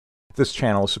This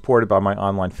channel is supported by my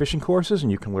online fishing courses,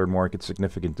 and you can learn more and get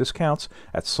significant discounts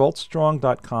at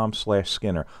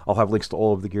saltstrong.com/Skinner. I'll have links to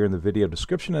all of the gear in the video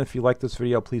description, and if you like this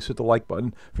video, please hit the like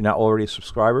button. If you're not already a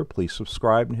subscriber, please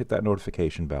subscribe and hit that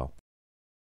notification bell.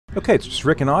 Okay, it's just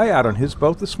Rick and I out on his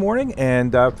boat this morning,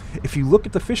 and if you look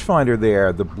at the fish finder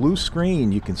there, the blue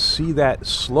screen, you can see that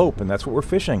slope, and that's what we're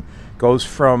fishing. Goes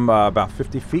from about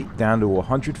 50 feet down to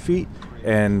 100 feet,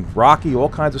 and rocky, all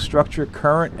kinds of structure,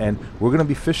 current, and we're going to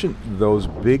be fishing those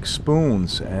big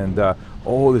spoons, and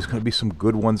oh, there's going to be some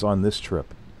good ones on this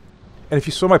trip. And if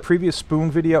you saw my previous spoon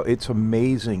video, it's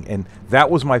amazing, and that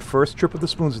was my first trip with the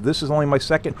spoons. This is only my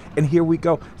second, and here we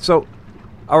go. So,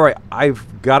 all right,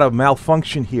 I've got a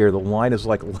malfunction here. The line is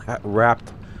like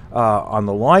wrapped on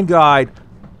the line guide.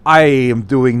 I am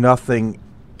doing nothing,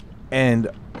 and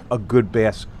a good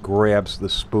bass grabs the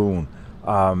spoon.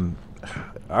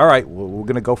 All right, we're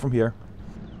going to go from here.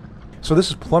 So this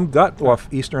is Plum Gut off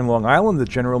eastern Long Island. The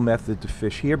general method to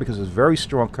fish here, because there's very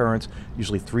strong currents,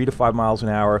 usually 3 to 5 miles an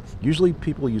hour. Usually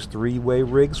people use 3-way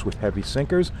rigs with heavy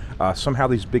sinkers. Somehow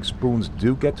these big spoons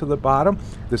do get to the bottom.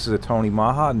 This is a Tony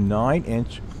Maja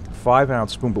 9-inch,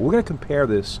 5-ounce spoon, but we're going to compare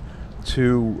this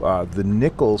to the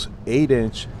Nichols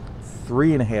 8-inch,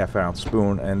 3.5-ounce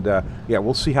spoon, and yeah,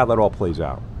 we'll see how that all plays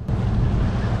out.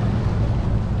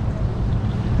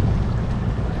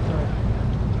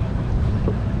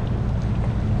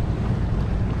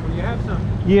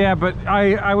 Yeah, but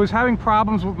I was having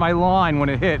problems with my line when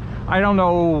it hit. I don't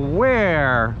know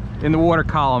where in the water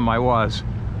column I was.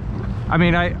 I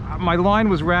mean, my line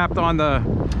was wrapped on the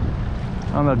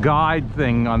guide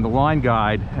thing, on the line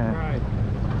guide. Right.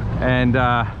 And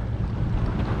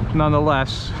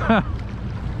nonetheless.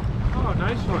 Oh,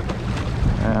 nice one.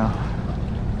 Yeah.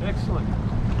 Excellent.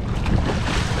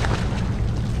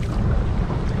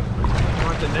 You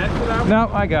want the net for that one? No,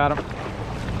 I got him.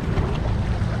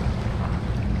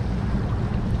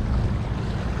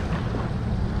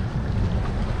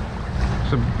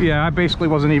 So, yeah, I basically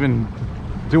wasn't even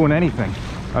doing anything.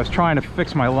 I was trying to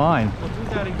fix my line. We'll do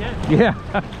that again. Yeah.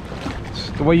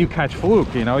 It's the way you catch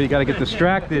fluke, you know? You got to get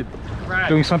distracted right.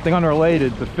 Doing something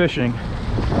unrelated to fishing.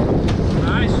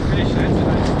 Nice fish. That's a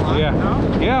nice line. Yeah. No?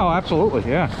 Yeah, oh,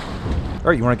 absolutely, yeah. All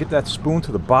right, you want to get that spoon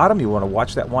to the bottom. You want to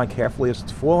watch that line carefully as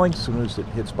it's falling. As soon as it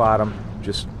hits bottom,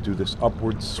 just do this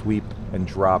upward sweep and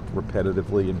drop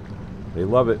repetitively, and they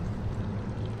love it.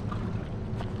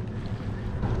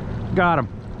 Got him.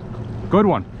 Good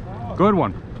one. Good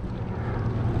one.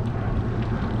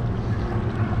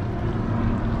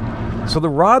 So the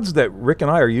rods that Rick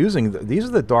and I are using, these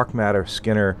are the Dark Matter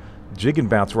Skinner jig and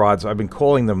bounce rods. I've been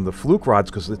calling them the fluke rods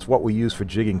because it's what we use for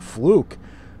jigging fluke.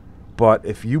 But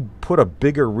if you put a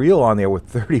bigger reel on there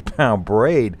with 30-pound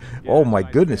braid, yeah, oh my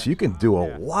goodness, you can do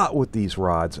a lot with these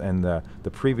rods. And the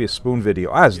previous spoon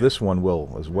video, as this one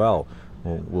will as well,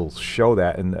 will show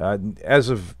that. And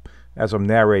as I'm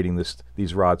narrating this,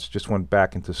 these rods just went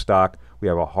back into stock. We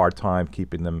have a hard time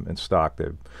keeping them in stock.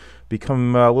 They've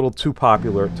become a little too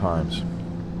popular at times.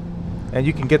 And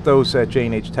you can get those at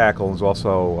J&H Tackle. There's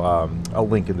also a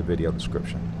link in the video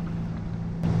description.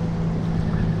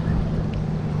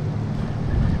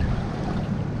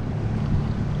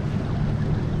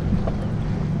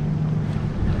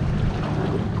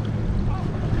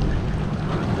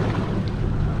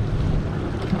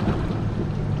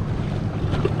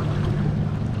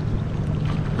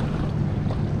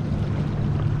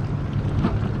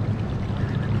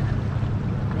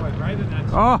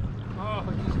 Oh! Oh,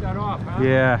 it just got off, huh?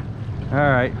 Yeah. All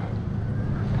right.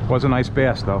 Was a nice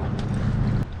bass, though.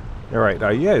 All right.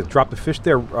 Yeah, drop the fish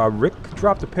there. Rick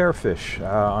dropped a pair of fish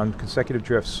on consecutive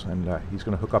drifts, and he's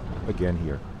going to hook up again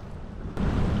here.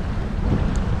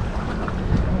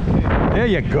 Okay. There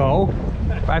you go.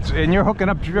 And you're hooking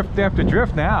up drift after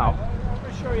drift now. I'm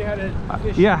going to show you how to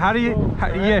fish. Yeah, how do you...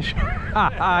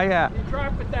 yeah. You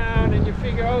drop it down, and you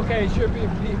figure, okay, it should be...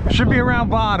 Should be around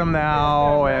bottom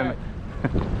now, yeah, and...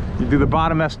 You do the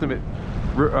bottom estimate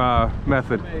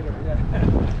method.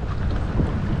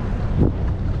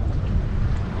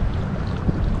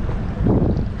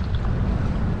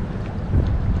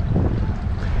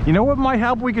 You know what might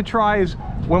help we could try is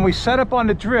when we set up on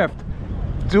the drift,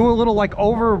 do a little like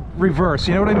over reverse,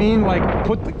 you know what I mean? Like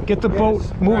get the boat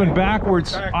moving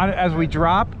backwards as we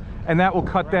drop, and that will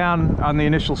cut down on the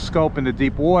initial scope in the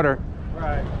deep water.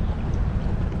 Right.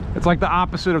 It's like the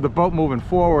opposite of the boat moving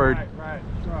forward. Right.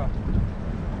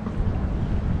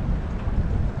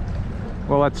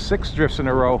 Well, that's 6 drifts in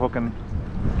a row hooking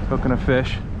a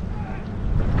fish.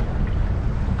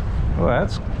 Well,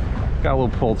 that's got a little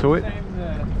pull to it. Same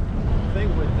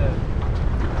thing with the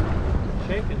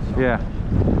shaking. Yeah.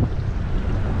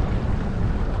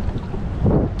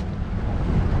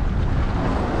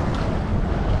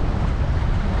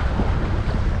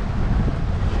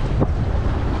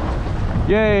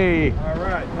 Yay! All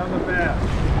right, another bass.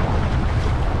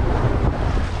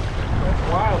 That's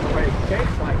wild the way it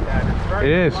shakes like that. It's very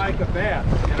It is. like a bass.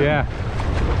 You know? Yeah.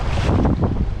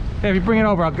 Hey, if you bring it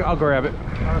over, I'll grab it.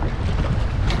 Got it?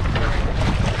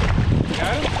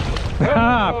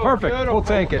 Ah, Oh, perfect. beautiful. We'll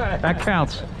take it. That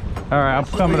counts. All right, I'm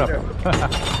coming up.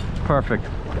 Perfect.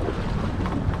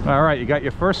 All right, you got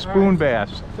your first spoon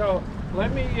bass. So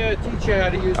let me teach you how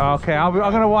to use this. Okay, I'm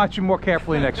going to watch you more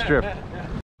carefully next trip.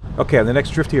 Okay, on the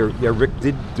next drift here, yeah, Rick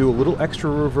did do a little extra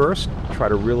reverse, try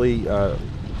to really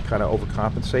kind of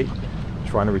overcompensate,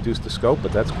 trying to reduce the scope,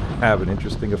 but that's going to have an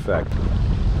interesting effect.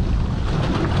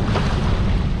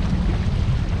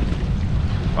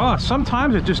 Oh,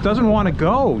 sometimes it just doesn't want to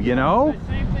go, you know? The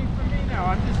same thing for me now.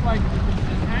 I'm just like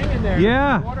just hanging there.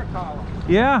 Yeah. In the water column.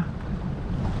 Yeah.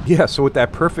 Yeah, so with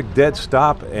that perfect dead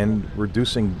stop and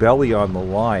reducing belly on the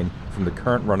line from the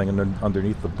current running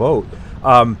underneath the boat,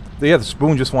 the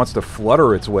spoon just wants to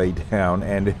flutter its way down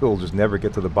and it will just never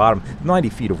get to the bottom. 90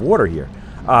 feet of water here.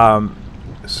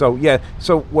 So yeah,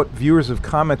 so what viewers have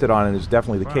commented on, and is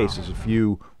definitely the case, is if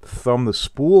you thumb the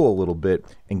spool a little bit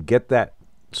and get that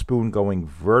spoon going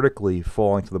vertically,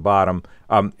 falling to the bottom,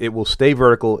 it will stay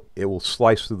vertical, it will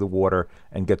slice through the water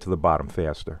and get to the bottom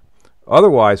faster.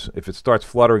 Otherwise, if it starts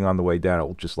fluttering on the way down, it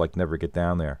will just like never get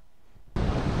down there. I'm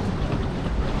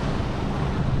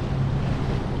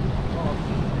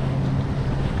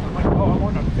like, oh, I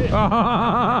want a fish.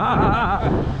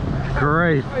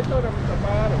 Great. I thought it was the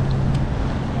bottom.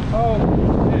 Oh,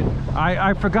 shit.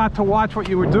 I forgot to watch what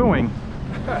you were doing,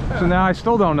 so now I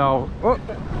still don't know. Oh.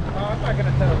 Oh, I'm not going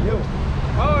to tell you.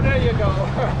 Oh, there you go.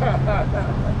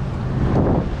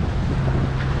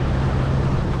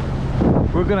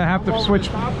 We're gonna have to Over switch.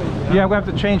 the top of you, huh? Yeah, we have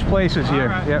to change places here.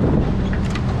 right. Yep.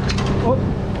 Oh.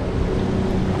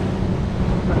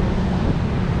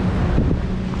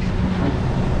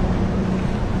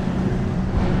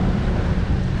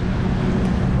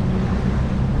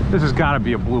 This has got to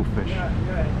be a bluefish. Yeah,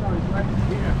 it's always right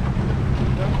here.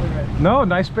 Something right. No,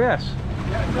 nice bass.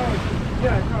 Yeah, no,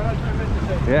 that's what I meant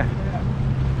to say. Yeah.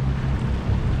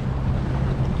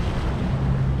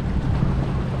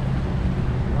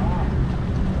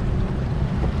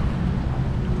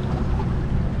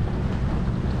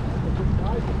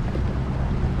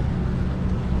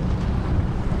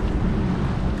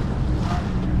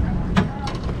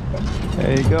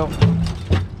 There you go.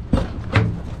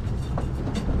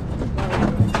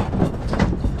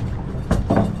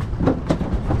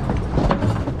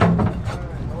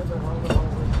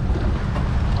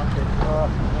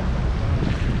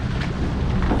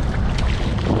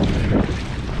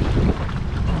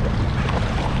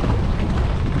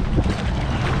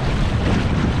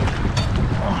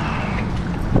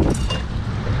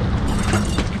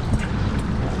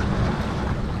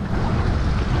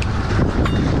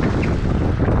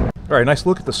 All right, nice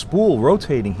look at the spool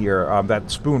rotating here.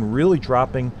 That spoon really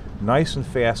dropping nice and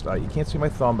fast. You can't see my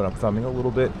thumb, but I'm thumbing a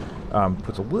little bit.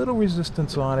 Puts a little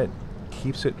resistance on it,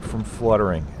 keeps it from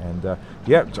fluttering. And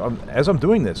yeah, so as I'm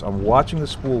doing this, I'm watching the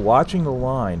spool, watching the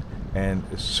line, and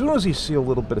as soon as you see a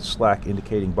little bit of slack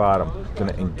indicating bottom,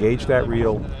 going to engage that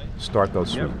reel, start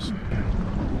those sweeps.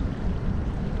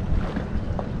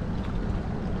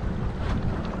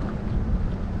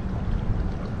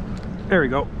 There we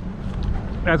go.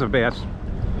 That's a bass.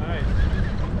 Nice.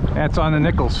 That's on the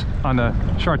Nichols, on the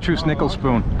chartreuse Nichols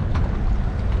spoon.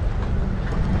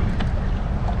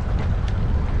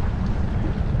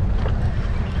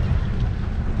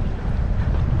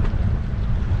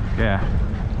 Yeah,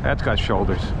 that's got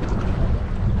shoulders.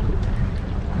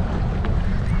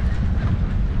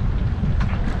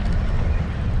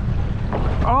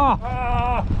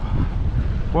 Oh!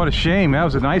 What a shame. That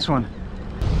was a nice one.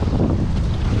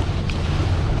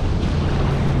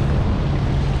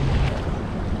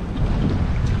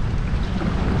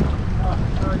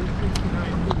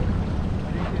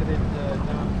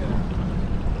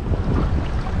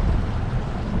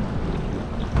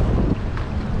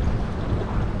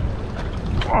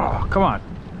 Oh, come on.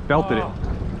 Belted it.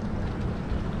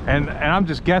 And I'm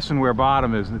just guessing where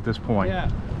bottom is at this point. Yeah,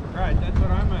 right, that's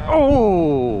what I'm at.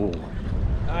 Oh!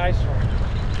 Nice one.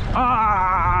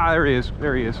 Ah, there he is.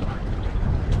 There he is.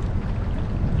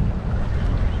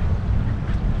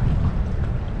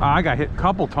 I got hit a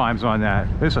couple times on that.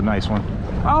 This is a nice one.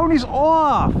 Oh, and he's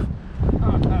off.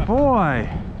 Boy.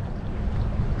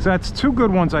 So that's two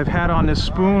good ones I've had on this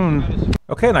spoon.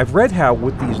 Okay, and I've read how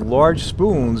with these large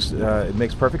spoons, it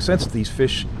makes perfect sense. These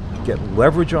fish get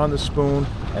leverage on the spoon,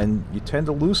 and you tend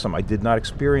to lose some. I did not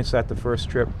experience that the first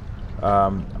trip.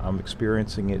 I'm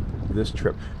experiencing it this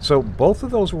trip. So both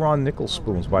of those were on Nichols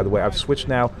spoons, by the way. I've switched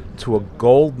now to a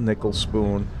gold Nichols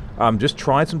spoon. I'm just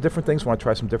trying some different things. Want to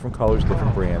try some different colors,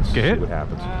 different brands. See what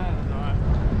happens.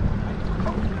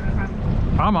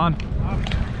 I'm on.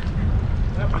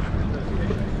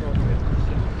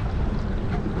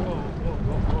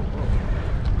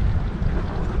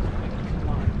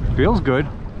 Feels good.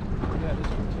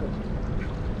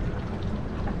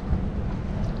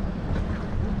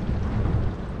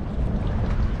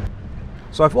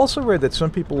 So I've also read that some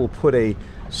people will put a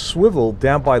swivel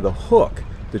down by the hook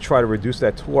to try to reduce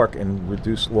that torque and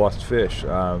reduce lost fish.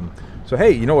 So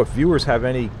hey, you know, if viewers have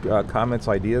any comments,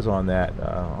 ideas on that,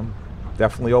 I'm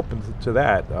definitely open to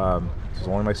that. This is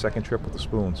only my second trip with the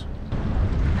spoons.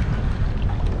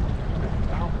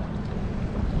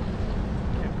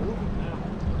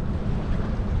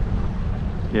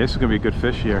 Yeah, this is gonna be a good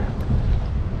fish here.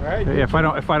 Right. Yeah, if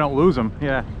I don't lose them,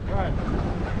 yeah. Right.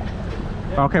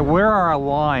 Okay, where are our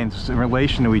lines in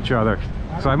relation to each other?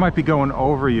 So I might be going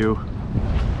over you.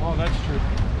 Oh, that's true.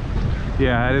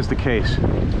 Yeah, that is the case. All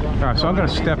right, so I'm gonna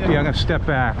step. Yeah, I'm gonna step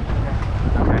back.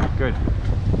 Okay, good.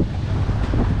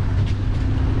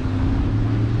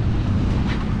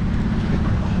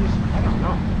 I don't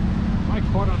know. Am I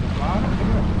caught on the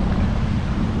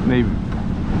bottom? Maybe.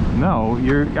 No,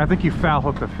 I think you foul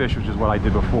hooked the fish, which is what I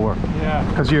did before. Yeah.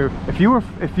 Because if you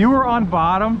were on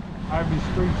bottom, I'd be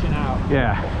screeching out.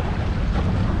 yeah.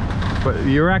 But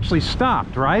you're actually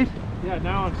stopped, right? Yeah,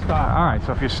 now I'm stopped. All right.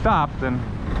 So if you're stopped, then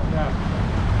Yeah.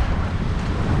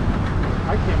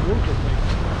 I can't move the thing.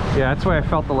 yeah, that's why I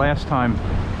felt the last time.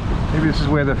 Maybe this is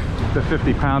where the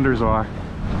 50-pounders are.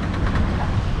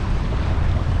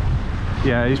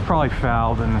 Yeah, he's probably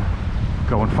fouled and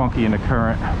going funky in the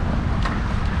current.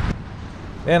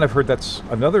 And I've heard that's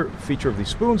another feature of these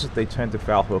spoons, that they tend to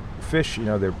foul hook fish. You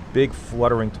know, they're big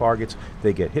fluttering targets.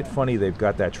 They get hit funny. They've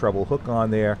got that treble hook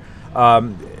on there.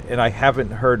 And I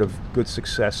haven't heard of good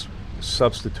success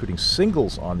substituting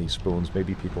singles on these spoons.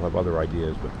 Maybe people have other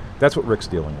ideas, but that's what Rick's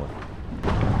dealing with.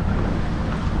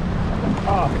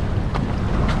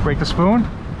 Oh, Break the spoon?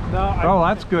 no. Oh,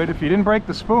 that's good. If you didn't break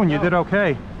the spoon, you did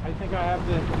okay. I think I have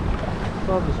to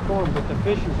throw the spoon, but the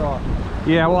fish is off.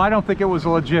 Yeah, well, I don't think it was a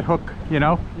legit hook, you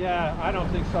know? Yeah, I don't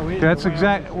think so either. That's Well,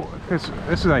 exact. This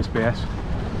is a nice bass.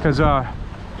 Because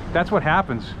that's what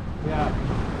happens. Yeah.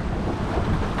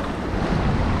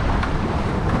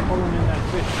 Pulling in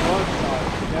that fish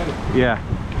broadside, forget it. Yeah.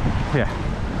 Yeah.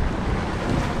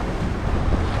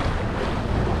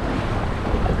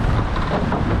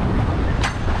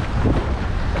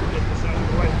 Get this out of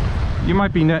the way. You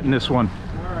might be netting this one.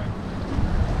 All right.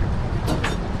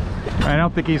 I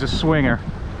don't think he's a swinger.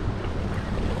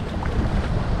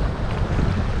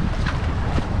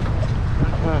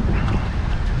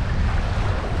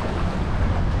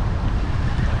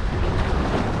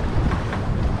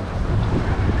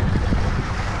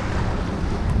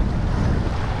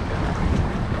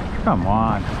 Come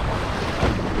on.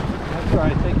 That's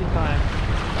right, take your time.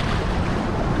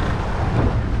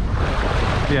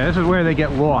 Yeah, this is where they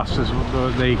get lost.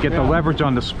 They get the leverage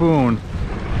on the spoon.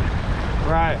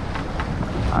 Right.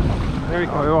 There you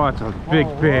go. Oh, it's a big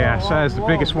Whoa, bass. whoa, That is the whoa,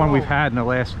 biggest one whoa. we've had in the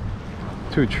last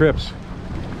 2 trips.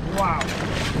 Wow.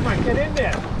 Come on, get in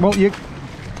there. Well, you...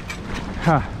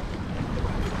 Huh.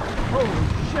 Holy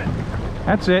shit.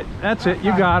 That's it. That's it.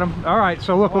 You got him. All right,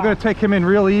 so look, we're going to take him in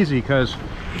real easy because...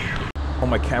 Oh,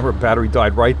 my camera battery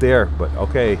died right there, but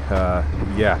okay,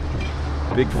 yeah.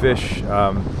 Big fish,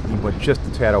 he went just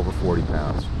a tad over 40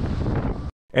 pounds.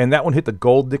 And that one hit the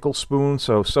gold Nichols spoon,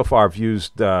 so far I've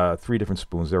used 3 different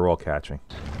spoons. They're all catching.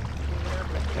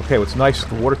 Okay, what's nice,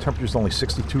 the water temperature is only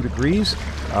 62 degrees,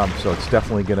 so it's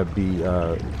definitely going to be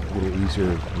a little easier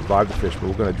to revive the fish, but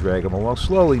we're going to drag him along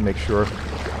slowly, make sure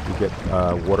we get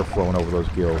water flowing over those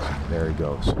gills. There he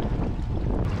goes.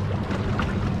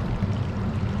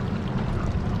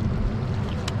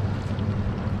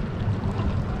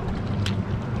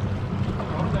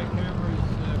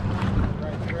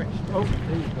 Oh,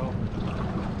 there you go.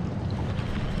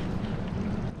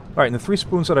 All right, and the 3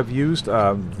 spoons that I've used,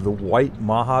 the white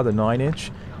Maja, the 9-inch,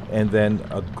 and then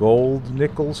a gold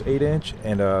Nichols 8-inch,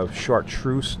 and a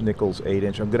chartreuse Nichols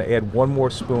 8-inch. I'm going to add 1 more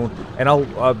spoon, and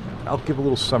I'll give a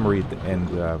little summary at the end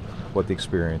what the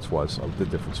experience was of the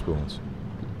different spoons.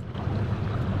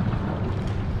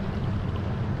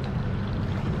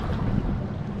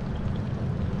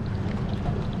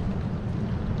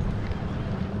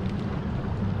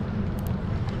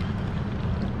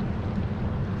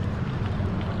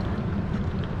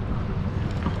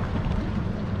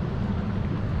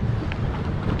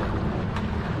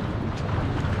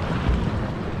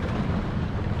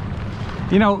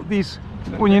 You know, these,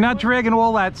 when you're not dragging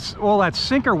all that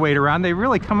sinker weight around, they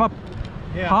really come up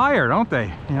higher, don't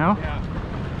they? You know? Yeah.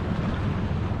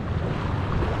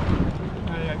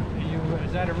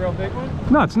 Is that a real big one?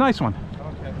 No, it's a nice one.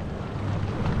 Okay.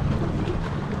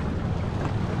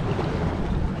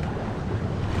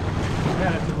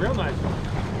 Yeah, it's a real nice one.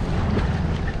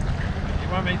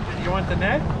 You want the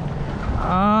net?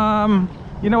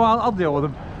 You know, I'll deal with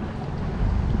them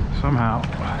somehow.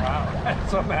 Wow.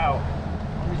 Somehow.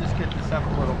 Let me just get this up a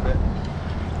little bit.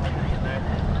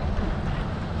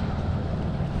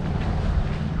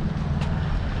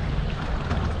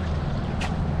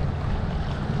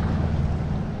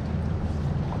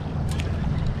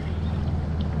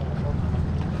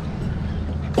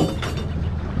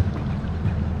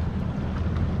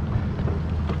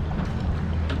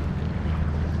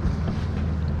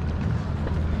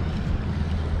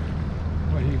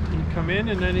 Come in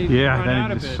and then he run then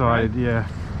out he of it, decided, right? yeah.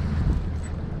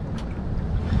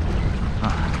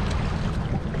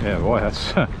 Yeah, boy,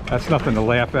 that's nothing to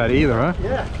laugh at either, huh?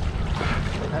 Yeah.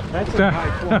 That's a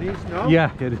high 20s, no?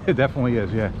 Yeah, it definitely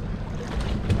is, yeah.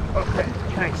 Okay,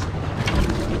 thanks.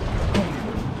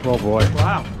 Oh boy.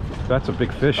 Wow. That's a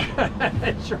big fish.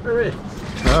 It sure is.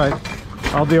 All right,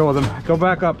 I'll deal with him. Go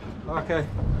back up. Okay.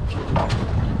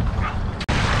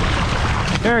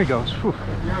 There he goes. Whew.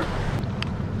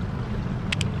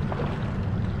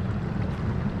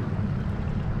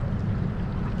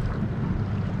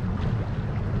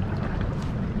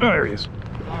 There he is.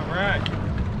 All right.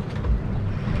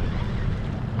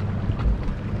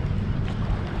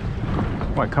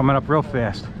 Boy, coming up real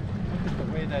fast. Look at the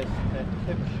way that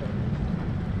tip shows.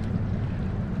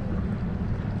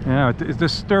 Yeah, it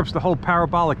disturbs the whole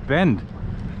parabolic bend.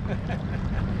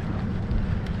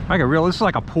 This is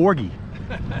like a porgy.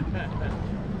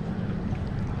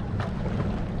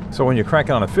 So when you're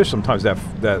cranking on a fish, sometimes that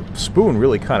spoon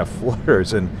really kind of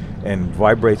flutters and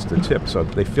vibrates the tip, so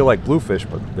they feel like bluefish,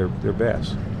 but they're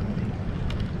bass.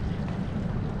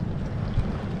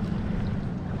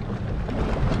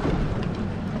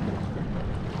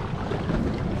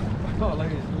 Oh, look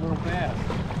at this little bass.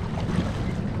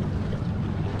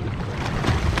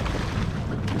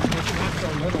 It's not so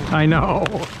little. I know.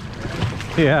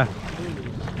 Yeah.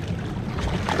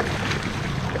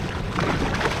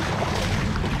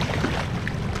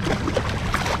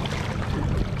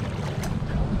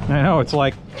 I know, it's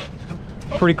like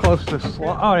pretty close to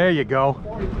oh, there you go.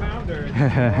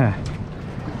 40-pounder.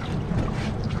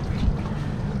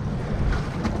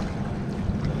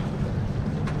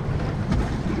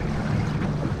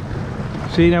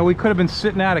 See, now we could have been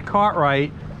sitting at a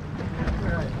Cartwright.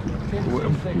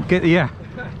 Yeah.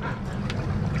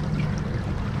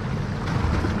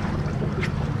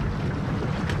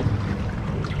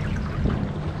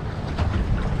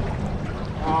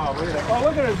 Oh, look at that. Oh,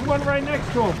 look at it. There's one right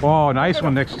next to him. Oh, nice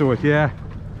one next to it, yeah.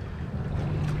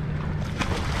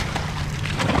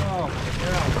 Oh,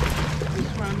 yeah. He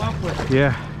swam up with it.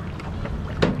 Yeah.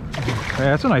 Yeah,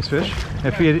 that's a nice fish.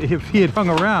 If he had hung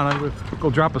around, I would go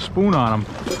drop a spoon on him.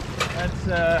 That's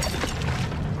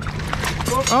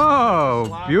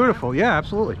Oh, beautiful. Yeah,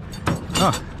 absolutely.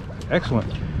 Oh,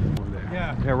 excellent.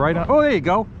 yeah. Yeah, right on. Oh, there you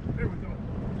go. There we go.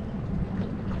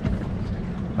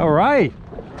 All right.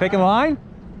 Taking line?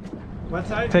 What's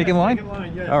that? Taking line? Taking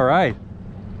line, yes. All right.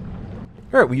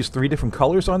 All right, we used 3 different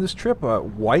colors on this trip,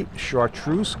 white,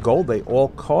 chartreuse, gold. They all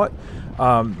caught.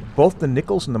 Both the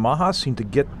Nichols and the Majas seemed to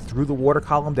get through the water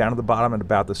column down to the bottom at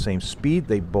about the same speed.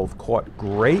 They both caught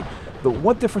great. The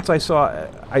one difference I saw,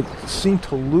 I seemed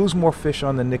to lose more fish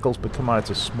on the Nichols, but come on, it's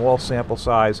a small sample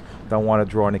size. Don't want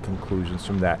to draw any conclusions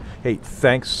from that. Hey,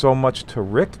 thanks so much to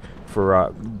Rick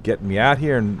for getting me out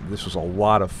here, and this was a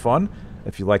lot of fun.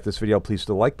 If you like this video, please hit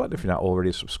the like button. If you're not already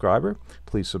a subscriber,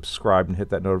 please subscribe and hit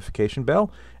that notification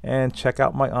bell. And check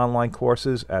out my online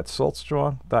courses at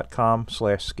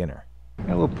saltstrong.com/Skinner. Got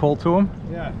a little pull to him.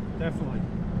 Yeah, definitely.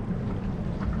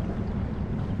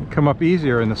 Come up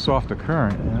easier in the softer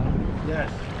current. You know?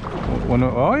 Yes.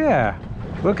 Oh yeah,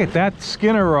 look at that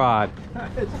Skinner rod.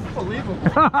 It's unbelievable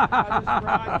how this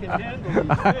rod can handle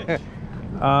these fish.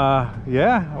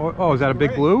 Yeah. Oh, is that a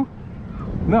big blue?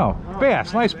 No, Oh,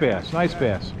 bass. Nice bass, bass. Nice yeah.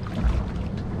 bass.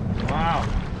 Wow.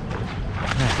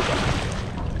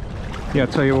 Yeah, I'll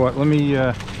tell you what. Let me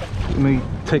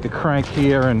take a crank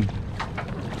here and.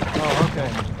 Oh, okay.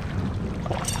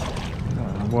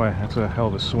 Oh boy, that's a hell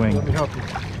of a swing. Let me help you.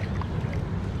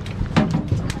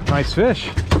 Nice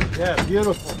fish. Yeah,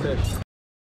 beautiful fish.